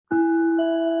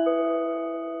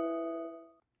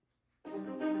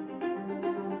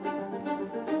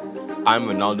I'm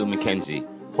Ronaldo McKenzie,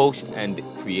 host and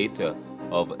creator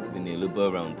of the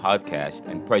Neoliberal Round podcast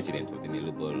and president of the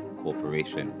Neoliberal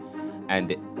Corporation.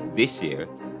 And this year,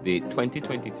 the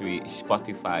 2023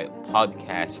 Spotify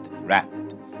podcast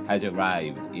Wrapped has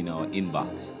arrived in our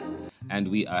inbox. And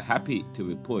we are happy to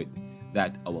report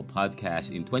that our podcast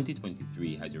in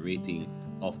 2023 has a rating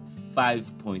of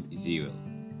 5.0.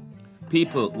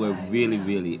 People were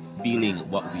really feeling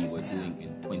what we were doing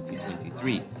in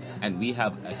 2023, and we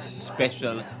have a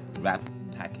special wrap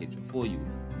package for you.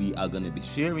 We are going to be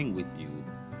sharing with you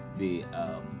the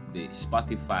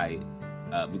Spotify.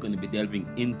 We're going to be delving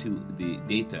into the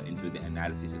data, into the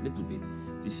analysis a little bit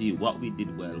to see what we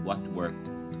did well, what worked,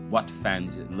 what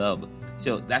fans love.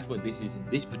 So that's what this is.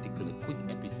 This particular quick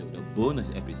episode, a bonus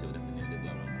episode of the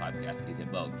Neoliberal podcast, is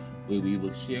about, where we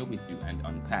will share with you and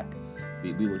unpack.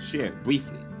 We will share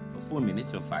briefly for 4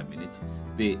 minutes or 5 minutes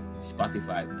the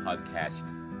Spotify podcast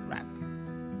wrap.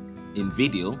 In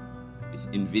video,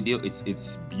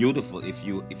 it's beautiful. If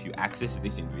you access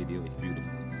this in video, it's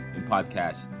beautiful. In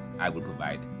podcast, I will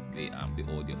provide the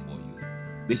audio for you.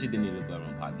 This is the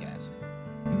Neoliberal podcast.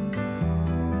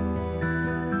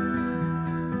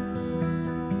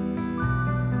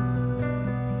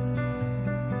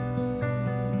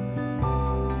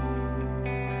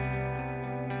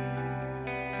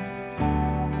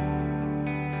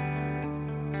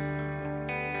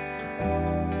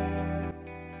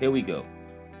 Here we go.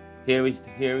 Here is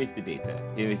the data.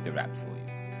 Here is the wrap for you.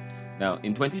 Now,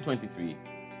 in 2023,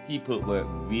 people were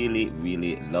really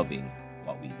loving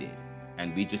what we did,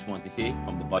 and we just want to say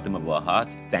from the bottom of our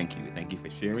hearts, thank you. Thank you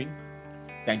for sharing.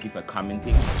 Thank you for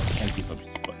commenting. Thank you for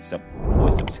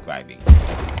subscribing.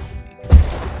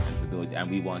 And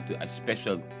we want to a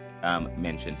special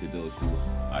mention to those who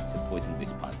are supporting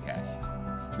this podcast.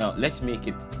 Now, let's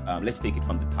take it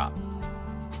from the top.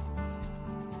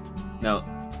 Now,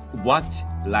 what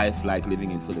life like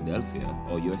living in Philadelphia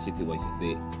or your city was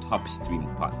the top streamed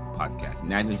podcast.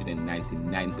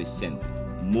 999%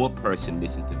 more person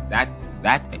listened to that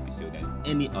episode than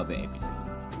any other episode.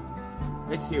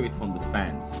 Let's hear it from the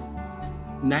fans.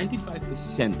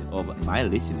 95% of my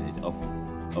listeners, of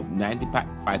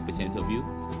 95% of you,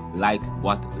 like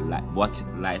what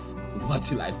life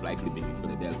like living in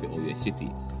Philadelphia or your city.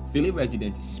 Philly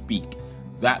residents speak.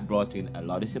 That brought in a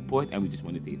lot of support, and we just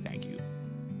want to say thank you.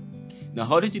 Now,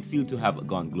 how does it feel to have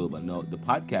gone global? Now, the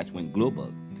podcast went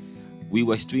global. We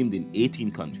were streamed in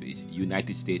 18 countries.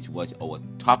 United States was our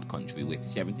top country with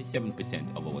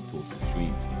 77% of our total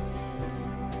streams.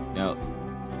 Now,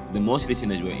 the most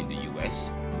listeners were in the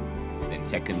US, then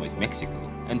second was Mexico,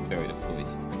 and third, of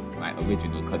course, my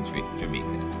original country,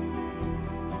 Jamaica.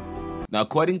 Now,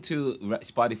 according to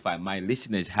Spotify, my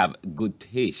listeners have good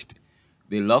taste.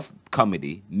 They love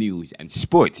comedy, news, and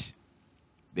sports.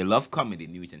 They love comedy,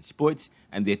 news, and sports,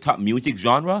 and their top music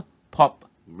genre, pop,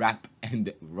 rap,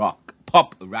 and rock.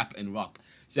 Pop, rap, and rock.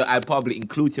 So I'll probably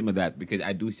include some of that because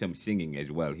I do some singing as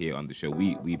well here on the show.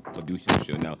 We produce the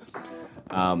show now.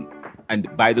 And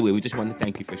by the way, we just want to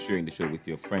thank you for sharing the show with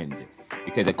your friends,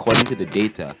 because according to the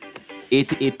data,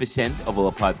 88% of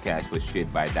our podcast was shared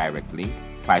via direct link,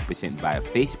 5% via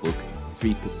Facebook,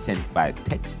 3% via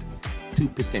text,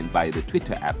 2% via the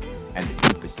Twitter app, and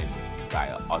 2%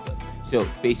 via other. So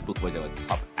Facebook was our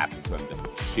top app in terms of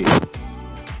share.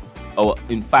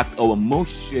 In fact, our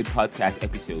most shared podcast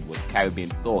episode was Caribbean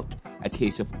Thought, a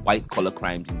case of white collar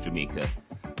crimes in Jamaica.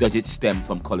 Does it stem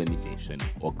from colonization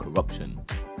or corruption?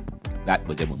 That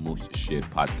was our most shared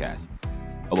podcast.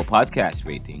 Our podcast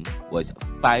rating was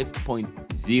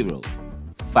 5.0.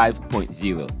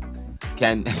 5.0.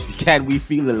 Can we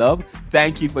feel the love?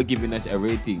 Thank you for giving us a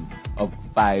rating of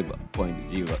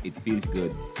 5.0. It feels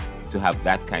good to have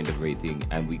that kind of rating,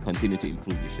 and we continue to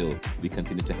improve the show. We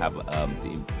continue to have to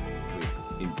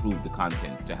improve the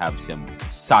content, to have some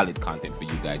solid content for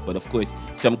you guys. But of course,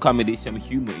 some comedy, some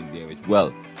humor in there as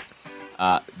well.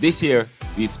 This year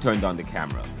we've turned on the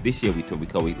camera. Last year we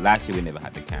never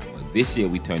had the camera. This year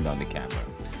we turned on the camera,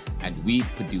 and we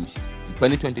produced. In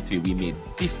 2023, we made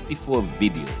 54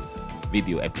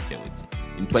 video episodes.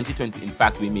 In 2020, in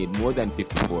fact, we made more than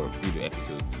 54 video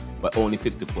episodes, but only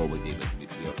 54 we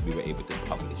were able to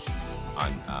publish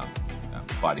on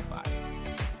Spotify.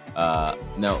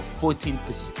 Now,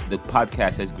 14%. The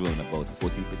podcast has grown about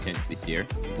 14% this year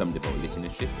in terms of our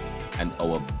listenership, and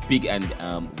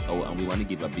we want to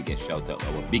give our biggest shout out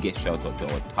to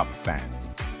our top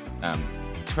fans.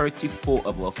 34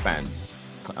 of our fans.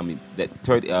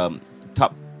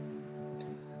 Top.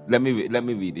 Let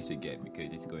me read this again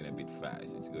because it's going a bit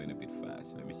fast.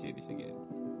 Let me say this again.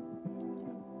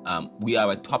 We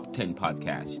are a top 10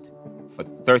 podcast for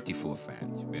 34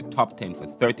 fans. We're top 10 for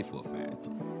 34 fans.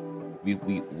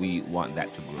 We want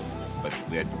that to grow,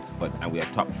 and we are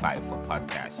top 5 for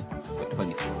podcast for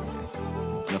 24 fans,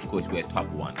 and of course we're top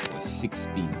 1 for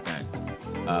 16 fans.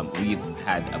 We've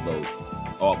had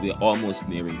we're almost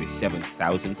nearing the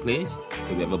 7,000 plays,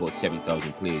 so we have about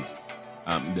 7,000 plays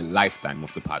in the lifetime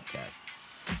of the podcast.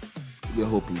 We're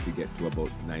hoping to get to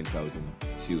about 9,000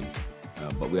 soon,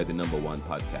 but we are the number 1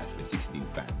 podcast for 16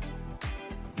 fans.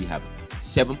 We have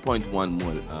 7.1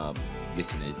 more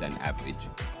listeners than average.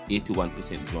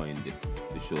 81% joined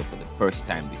the show for the first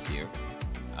time this year.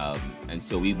 And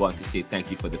so we want to say thank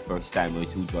you for the first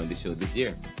timers who joined the show this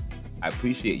year. I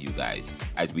appreciate you guys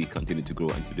as we continue to grow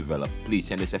and to develop. Please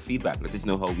send us a feedback. Let us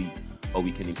know how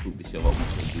we can improve the show, how we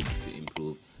can do to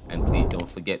improve. And please don't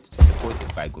forget to support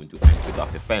us by going to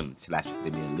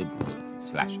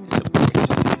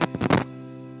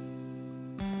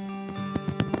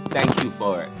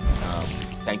anchor.fm/theneoliberal/support.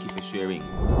 Thank you for sharing.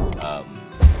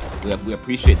 We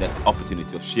appreciate that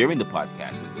opportunity of sharing the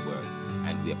podcast with the world,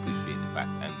 and we appreciate the fact,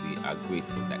 and we are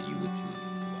grateful that you would tune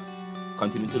in to us.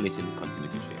 Continue to listen, continue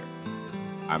to share.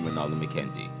 I'm Ronaldo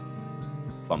McKenzie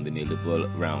from the Neoliberal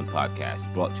Round Podcast,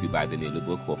 brought to you by the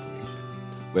Neoliberal Corporation.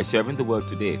 We're serving the world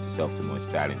today to solve tomorrow's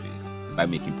challenges by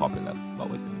making popular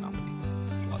what was